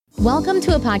Welcome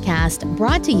to a podcast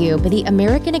brought to you by the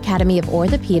American Academy of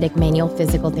Orthopedic Manual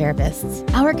Physical Therapists.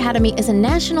 Our academy is a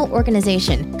national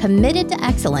organization committed to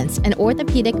excellence in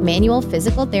orthopedic manual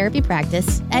physical therapy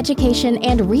practice, education,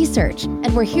 and research,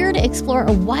 and we're here to explore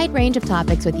a wide range of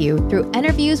topics with you through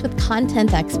interviews with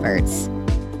content experts.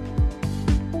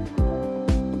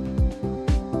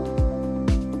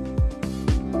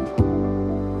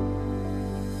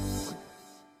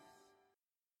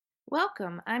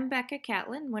 Welcome. I'm Becca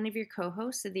Catlin, one of your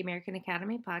co-hosts of the American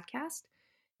Academy podcast,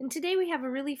 and today we have a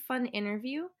really fun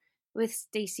interview with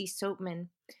Stacy Soapman.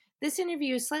 This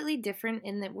interview is slightly different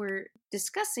in that we're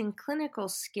discussing clinical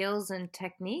skills and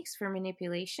techniques for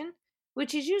manipulation,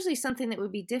 which is usually something that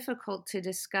would be difficult to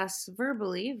discuss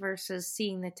verbally versus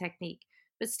seeing the technique.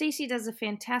 But Stacy does a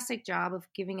fantastic job of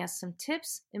giving us some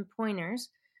tips and pointers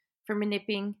for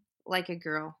manipulating like a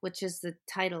girl, which is the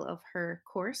title of her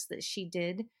course that she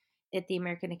did at the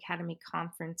American Academy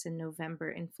Conference in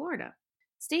November in Florida.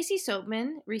 Stacy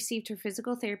Soapman received her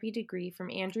physical therapy degree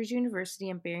from Andrews University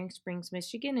in Bering Springs,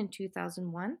 Michigan in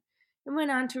 2001, and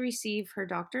went on to receive her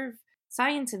Doctor of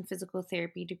Science in Physical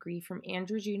Therapy degree from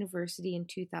Andrews University in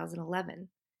 2011.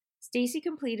 Stacy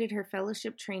completed her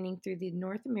fellowship training through the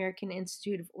North American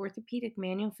Institute of Orthopedic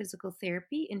Manual Physical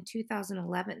Therapy in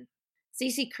 2011.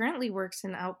 Stacy currently works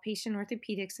in outpatient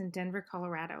orthopedics in Denver,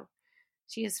 Colorado.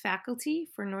 She is faculty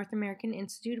for North American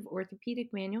Institute of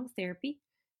Orthopedic Manual Therapy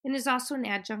and is also an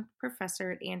adjunct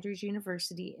professor at Andrews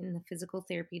University in the Physical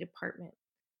Therapy Department.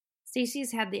 Stacy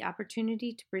has had the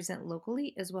opportunity to present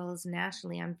locally as well as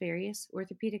nationally on various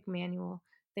orthopedic manual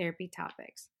therapy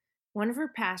topics. One of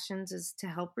her passions is to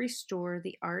help restore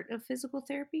the art of physical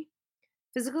therapy.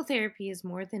 Physical therapy is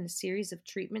more than a series of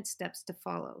treatment steps to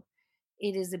follow.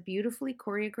 It is a beautifully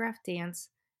choreographed dance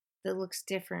that looks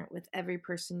different with every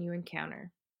person you encounter.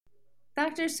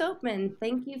 Dr. Soapman,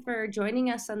 thank you for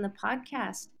joining us on the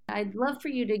podcast. I'd love for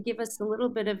you to give us a little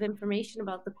bit of information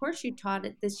about the course you taught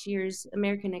at this year's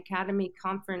American Academy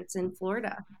Conference in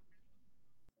Florida.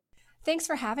 Thanks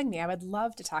for having me. I would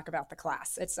love to talk about the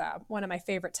class. It's one of my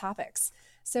favorite topics.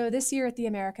 So this year at the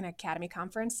American Academy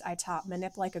Conference, I taught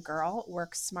Manip Like a Girl,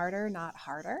 Work Smarter, Not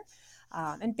Harder.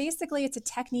 And basically, it's a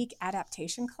technique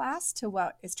adaptation class to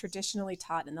what is traditionally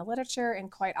taught in the literature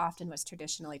and quite often was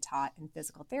traditionally taught in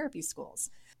physical therapy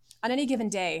schools. On any given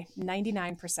day,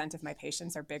 99% of my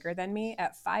patients are bigger than me.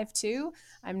 At 5'2",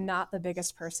 I'm not the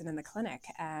biggest person in the clinic.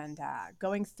 And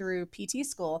going through PT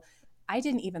school, I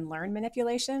didn't even learn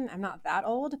manipulation. I'm not that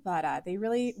old, but they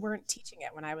really weren't teaching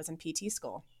it when I was in PT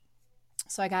school.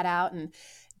 So I got out and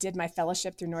did my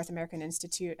fellowship through North American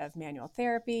Institute of Manual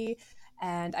Therapy.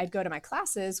 And I'd go to my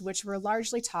classes, which were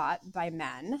largely taught by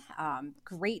men,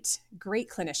 great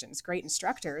clinicians, great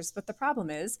instructors. But the problem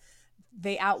is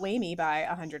they outweigh me by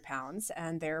 100 pounds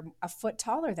and they're a foot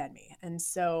taller than me. And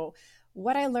so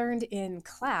what I learned in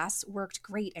class worked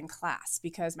great in class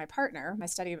because my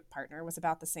study partner, was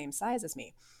about the same size as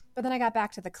me. But then I got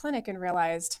back to the clinic and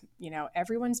realized,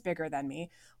 everyone's bigger than me.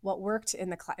 What worked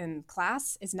in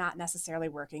class is not necessarily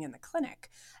working in the clinic.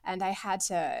 And I had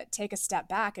to take a step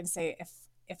back and say,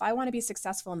 if I want to be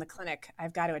successful in the clinic,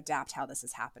 I've got to adapt how this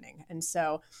is happening. And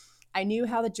so I knew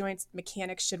how the joint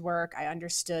mechanics should work. I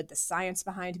understood the science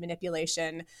behind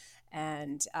manipulation.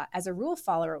 And as a rule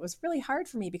follower, it was really hard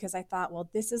for me because I thought, well,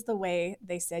 this is the way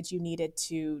they said you needed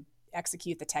to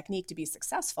execute the technique to be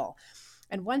successful.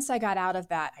 And once I got out of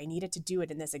that, I needed to do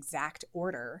it in this exact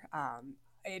order.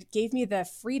 It gave me the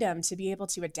freedom to be able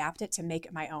to adapt it to make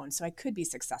it my own so I could be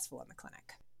successful in the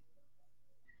clinic.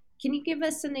 Can you give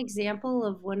us an example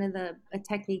of a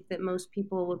technique that most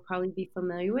people would probably be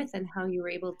familiar with and how you were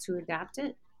able to adapt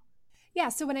it? Yeah,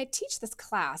 so when I teach this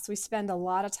class, we spend a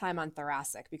lot of time on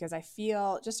thoracic because I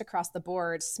feel just across the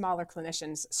board, smaller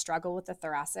clinicians struggle with the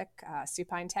thoracic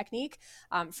supine technique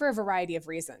for a variety of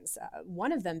reasons.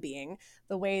 One of them being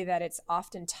the way that it's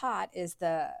often taught is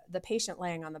the patient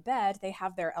laying on the bed, they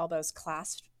have their elbows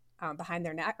clasped behind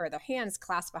their neck, or their hands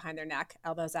clasped behind their neck,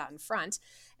 elbows out in front.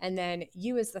 And then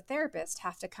you as the therapist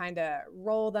have to kind of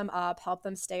roll them up, help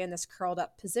them stay in this curled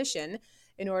up position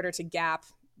in order to gap,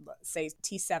 say,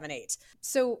 T7-8.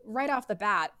 So right off the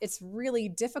bat, it's really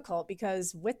difficult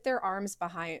because with their arms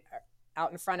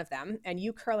out in front of them and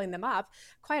you curling them up,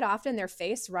 quite often their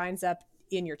face winds up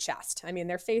in your chest. I mean,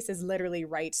 their face is literally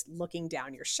right looking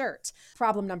down your shirt.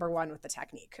 Problem number one with the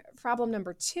technique. Problem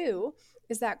number two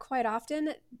is that quite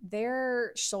often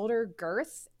their shoulder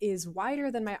girth is wider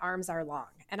than my arms are long.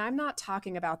 And I'm not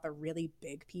talking about the really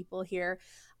big people here.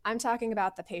 I'm talking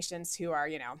about the patients who are,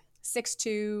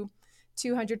 6'2",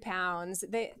 200 pounds.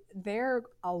 They're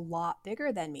a lot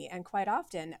bigger than me. And quite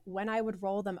often when I would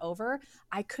roll them over,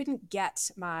 I couldn't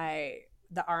get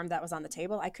the arm that was on the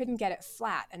table. I couldn't get it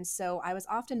flat. And so I was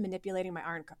often manipulating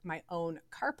my own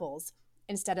carpals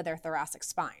instead of their thoracic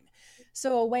spine.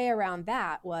 So a way around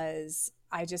that was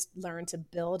I just learned to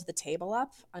build the table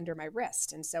up under my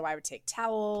wrist. And so I would take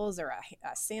towels or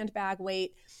a sandbag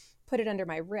weight, put it under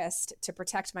my wrist to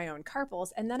protect my own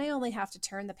carpals. And then I only have to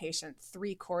turn the patient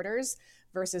 3/4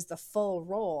 versus the full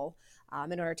roll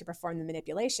in order to perform the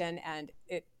manipulation. And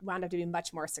it wound up to be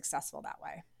much more successful that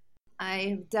way.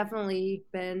 I've definitely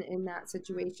been in that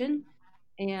situation.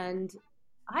 And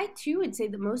I too would say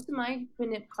that most of my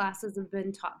manip classes have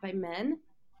been taught by men.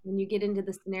 When you get into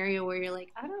the scenario where you're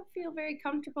like, I don't feel very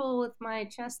comfortable with my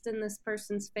chest in this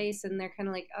person's face, and they're kind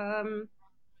of like,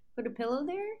 put a pillow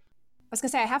there. I was going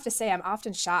to say, I have to say, I'm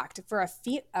often shocked. For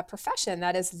a profession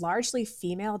that is largely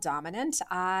female dominant,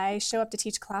 I show up to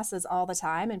teach classes all the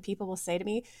time, and people will say to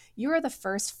me, you are the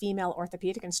first female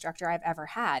orthopedic instructor I've ever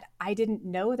had. I didn't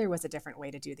know there was a different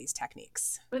way to do these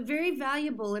techniques. But very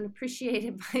valuable and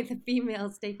appreciated by the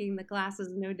females taking the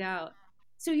classes, no doubt.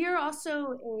 So you're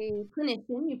also a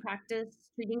clinician. You practice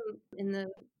treating in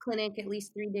the clinic at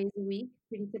least 3 days a week,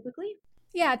 pretty typically.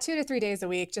 Yeah, 2 to 3 days a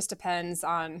week. Just depends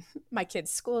on my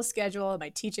kids' school schedule, my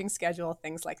teaching schedule,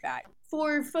 things like that.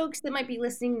 For folks that might be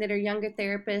listening that are younger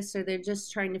therapists, or they're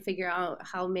just trying to figure out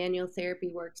how manual therapy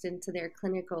works into their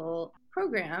clinical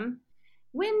program,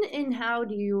 when and how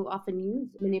do you often use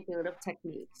manipulative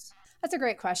techniques? That's a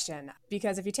great question,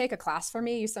 because if you take a class for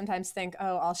me, you sometimes think,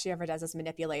 oh, all she ever does is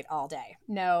manipulate all day.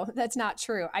 No, that's not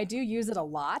true. I do use it a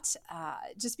lot,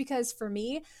 just because for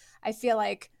me, I feel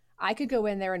like I could go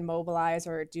in there and mobilize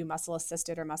or do muscle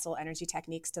assisted or muscle energy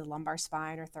techniques to the lumbar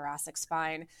spine or thoracic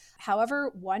spine. However,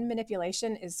 one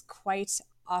manipulation is quite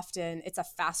often, it's a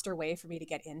faster way for me to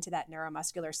get into that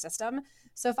neuromuscular system.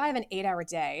 So if I have an 8-hour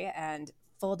day and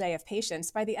full day of patients,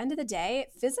 by the end of the day,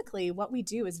 physically, what we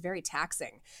do is very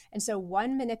taxing. And so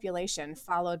one manipulation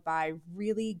followed by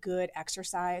really good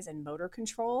exercise and motor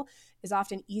control is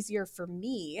often easier for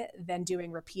me than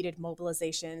doing repeated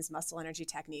mobilizations, muscle energy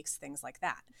techniques, things like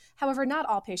that. However, not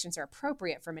all patients are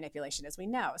appropriate for manipulation, as we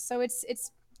know. So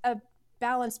it's a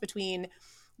balance between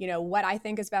what I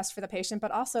think is best for the patient, but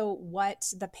also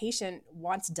what the patient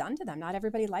wants done to them. Not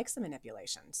everybody likes the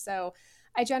manipulation. So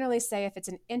I generally say if it's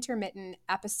an intermittent,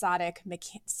 episodic,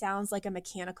 sounds like a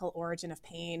mechanical origin of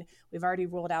pain, we've already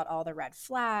ruled out all the red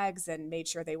flags and made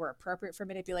sure they were appropriate for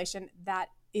manipulation, that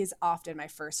is often my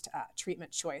first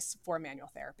treatment choice for manual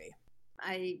therapy.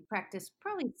 I practice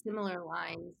probably similar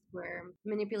lines where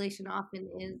manipulation often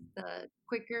is the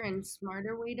quicker and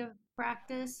smarter way to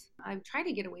practice. I try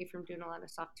to get away from doing a lot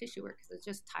of soft tissue work because it's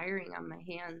just tiring on my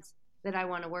hands that I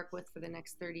want to work with for the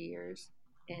next 30 years.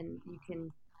 And you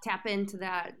can tap into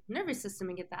that nervous system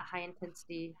and get that high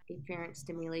intensity afferent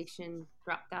stimulation,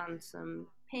 drop down some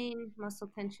pain,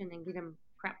 muscle tension, and get them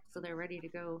prepped so they're ready to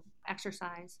go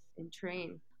exercise and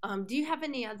train. Do you have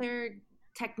any other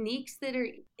techniques that are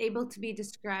able to be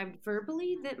described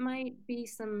verbally that might be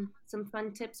some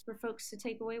fun tips for folks to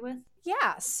take away with?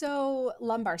 Yeah, so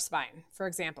lumbar spine, for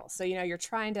example. So, you're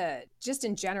trying to just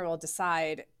in general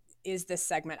decide, is this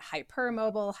segment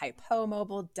hypermobile,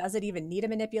 hypomobile? Does it even need a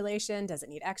manipulation? Does it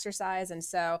need exercise? And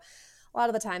so a lot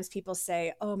of the times people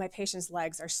say, oh, my patient's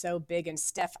legs are so big and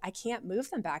stiff, I can't move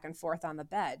them back and forth on the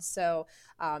bed. So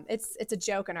it's a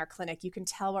joke in our clinic. You can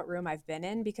tell what room I've been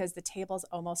in because the table's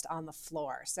almost on the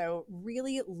floor. So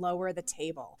really lower the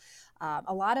table.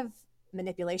 A lot of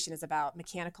manipulation is about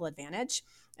mechanical advantage.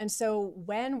 And so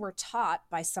when we're taught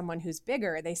by someone who's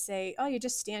bigger, they say, oh, you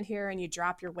just stand here and you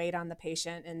drop your weight on the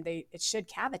patient and it should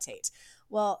cavitate.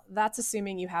 Well, that's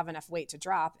assuming you have enough weight to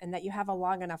drop and that you have a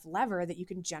long enough lever that you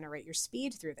can generate your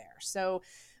speed through there. So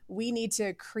we need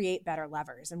to create better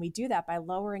levers. And we do that by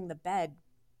lowering the bed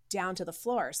down to the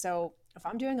floor. So if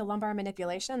I'm doing a lumbar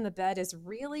manipulation, the bed is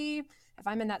really, if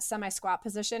I'm in that semi-squat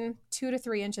position, 2 to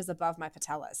 3 inches above my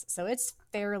patellas. So it's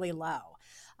fairly low.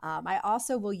 I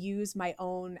also will use my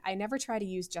own, I never try to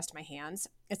use just my hands.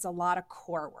 It's a lot of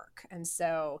core work. And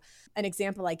so an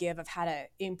example I give of how to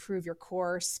improve your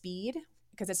core speed,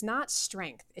 because it's not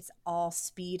strength, it's all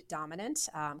speed dominant,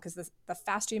 because the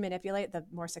faster you manipulate, the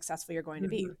more successful you're going to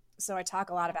be. So I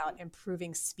talk a lot about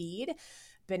improving speed,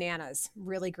 bananas,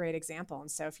 really great example. And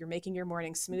so if you're making your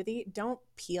morning smoothie, don't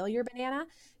peel your banana.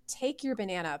 Take your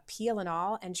banana, peel and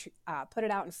all, and put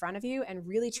it out in front of you and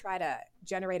really try to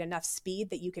generate enough speed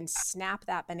that you can snap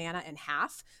that banana in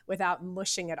half without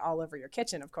mushing it all over your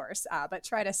kitchen, of course. But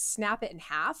try to snap it in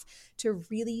half to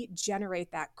really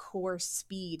generate that core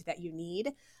speed that you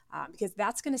need, because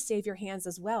that's going to save your hands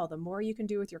as well. The more you can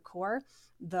do with your core,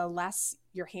 the less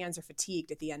your hands are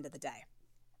fatigued at the end of the day.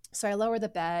 So I lower the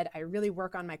bed. I really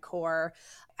work on my core.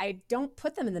 I don't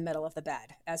put them in the middle of the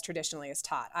bed as traditionally is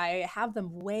taught. I have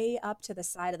them way up to the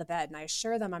side of the bed, and I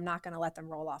assure them I'm not going to let them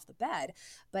roll off the bed,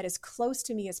 but as close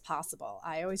to me as possible.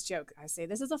 I always joke. I say,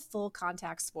 this is a full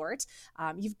contact sport.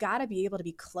 You've got to be able to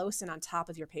be close and on top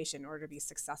of your patient in order to be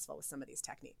successful with some of these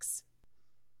techniques.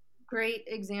 Great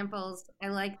examples. I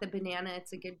like the banana.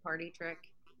 It's a good party trick.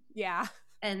 Yeah.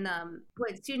 And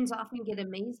what students often get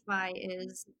amazed by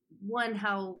is, one,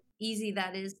 how easy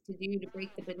that is to do, to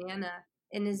break the banana.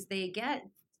 And as they get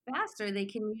faster, they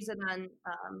can use it on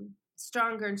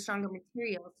stronger and stronger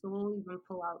material. So we'll even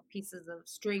pull out pieces of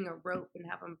string or rope and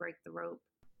have them break the rope.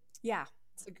 Yeah,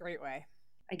 it's a great way.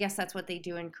 I guess that's what they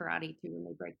do in karate too when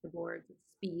they break the boards. It's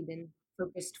speed and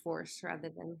focused force rather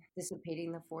than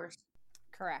dissipating the force.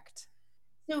 Correct.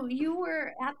 So you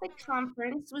were at the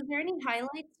conference. Was there any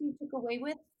highlights you took away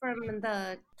with from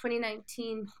the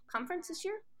 2019 conference this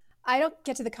year? I don't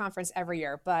get to the conference every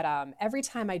year, but every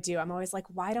time I do, I'm always like,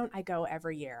 why don't I go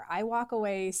every year? I walk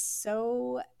away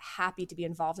so happy to be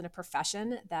involved in a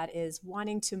profession that is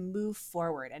wanting to move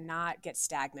forward and not get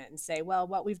stagnant and say, well,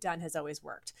 what we've done has always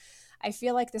worked. I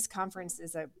feel like this conference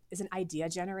is an idea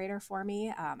generator for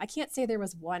me. I can't say there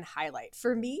was one highlight.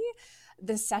 For me,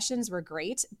 the sessions were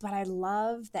great, but I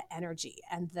love the energy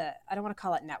and I don't want to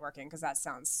call it networking because that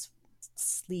sounds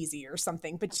sleazy or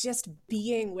something, but just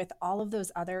being with all of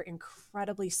those other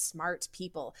incredibly smart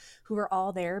people who are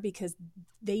all there because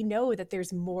they know that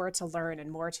there's more to learn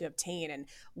and more to obtain. And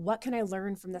what can I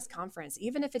learn from this conference,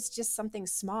 even if it's just something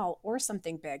small or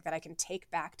something big that I can take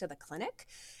back to the clinic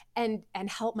and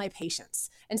help my patients.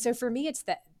 And so for me, it's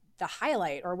the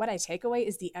highlight, or what I take away,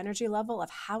 is the energy level of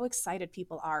how excited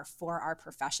people are for our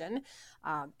profession,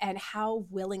 and how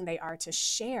willing they are to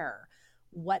share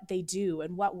what they do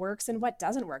and what works and what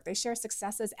doesn't work. They share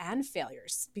successes and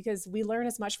failures because we learn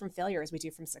as much from failure as we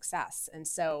do from success. And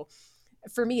so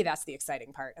for me, that's the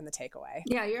exciting part and the takeaway.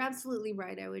 Yeah, you're absolutely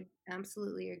right. I would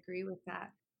absolutely agree with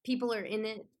that. People are in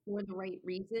it for the right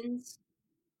reasons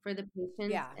for the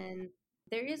patients. Yeah. And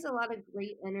there is a lot of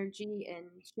great energy and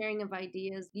sharing of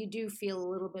ideas. You do feel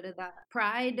a little bit of that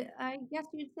pride, I guess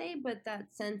you'd say, but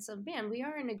that sense of, man, we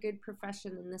are in a good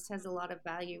profession and this has a lot of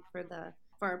value for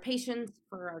our patients,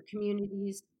 for our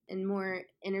communities, and more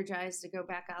energized to go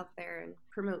back out there and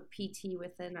promote PT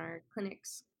within our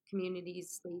clinics,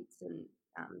 communities, states, and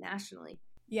nationally.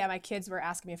 Yeah, my kids were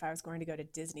asking me if I was going to go to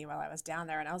Disney while I was down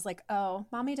there. And I was like, oh,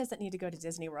 mommy doesn't need to go to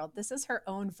Disney World. This is her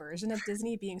own version of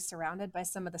Disney. Being surrounded by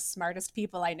some of the smartest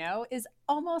people I know is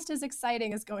almost as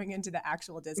exciting as going into the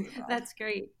actual Disney World. That's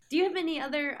great. Do you have any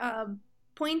other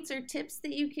points or tips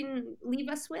that you can leave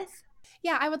us with?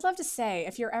 Yeah, I would love to say,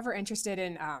 if you're ever interested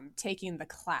in taking the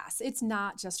class, it's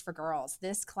not just for girls.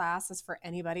 This class is for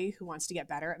anybody who wants to get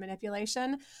better at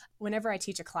manipulation. Whenever I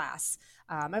teach a class,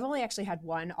 I've only actually had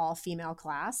one all-female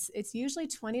class. It's usually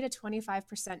 20 to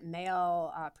 25%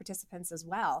 male participants as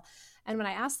well. And when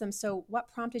I ask them, so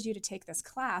what prompted you to take this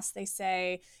class? They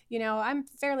say, I'm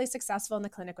fairly successful in the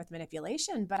clinic with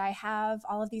manipulation, but I have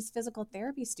all of these physical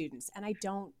therapy students and I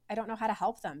don't know how to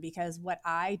help them because what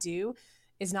I do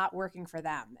is not working for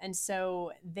them. And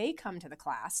so they come to the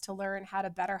class to learn how to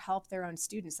better help their own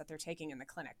students that they're taking in the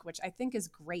clinic, which I think is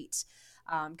great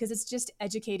because it's just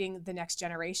educating the next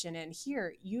generation. And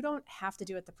here, you don't have to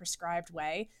do it the prescribed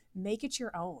way. Make it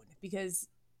your own because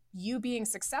you being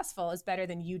successful is better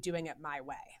than you doing it my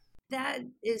way. That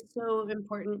is so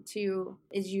important too,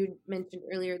 as you mentioned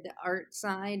earlier, the art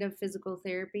side of physical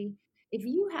therapy. If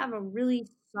you have a really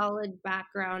solid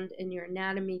background in your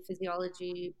anatomy,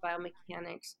 physiology,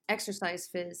 biomechanics, exercise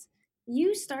phys,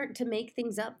 you start to make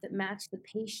things up that match the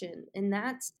patient. And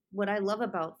that's what I love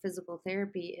about physical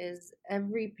therapy is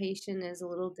every patient is a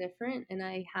little different. And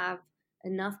I have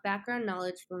enough background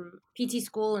knowledge from PT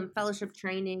school and fellowship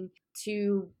training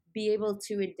to be able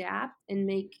to adapt and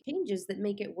make changes that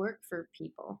make it work for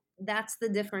people. That's the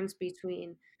difference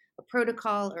between a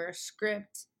protocol or a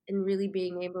script and really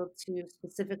being able to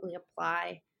specifically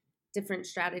apply different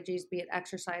strategies, be it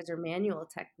exercise or manual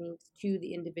techniques, to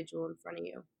the individual in front of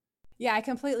you. Yeah, I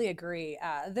completely agree.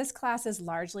 This class is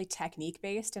largely technique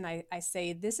based, and I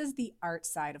say this is the art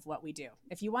side of what we do.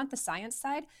 If you want the science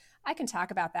side, I can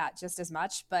talk about that just as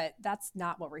much, but that's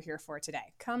not what we're here for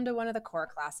today. Come to one of the core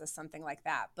classes, something like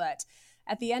that. But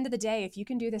at the end of the day, if you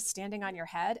can do this standing on your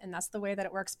head and that's the way that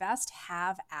it works best,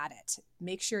 have at it.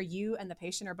 Make sure you and the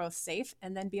patient are both safe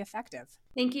and then be effective.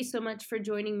 Thank you so much for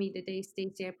joining me today,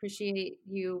 Stacey. I appreciate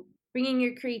you bringing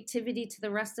your creativity to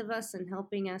the rest of us and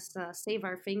helping us save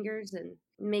our fingers and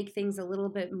make things a little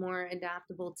bit more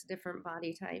adaptable to different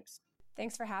body types.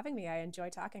 Thanks for having me. I enjoy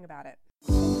talking about it.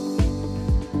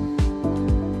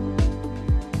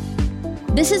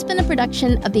 This has been a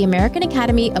production of the American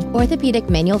Academy of Orthopedic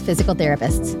Manual Physical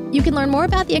Therapists. You can learn more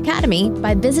about the Academy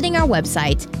by visiting our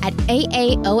website at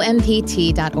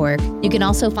aaompt.org. You can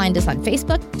also find us on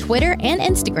Facebook, Twitter, and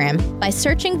Instagram by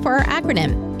searching for our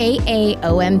acronym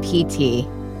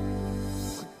AAOMPT.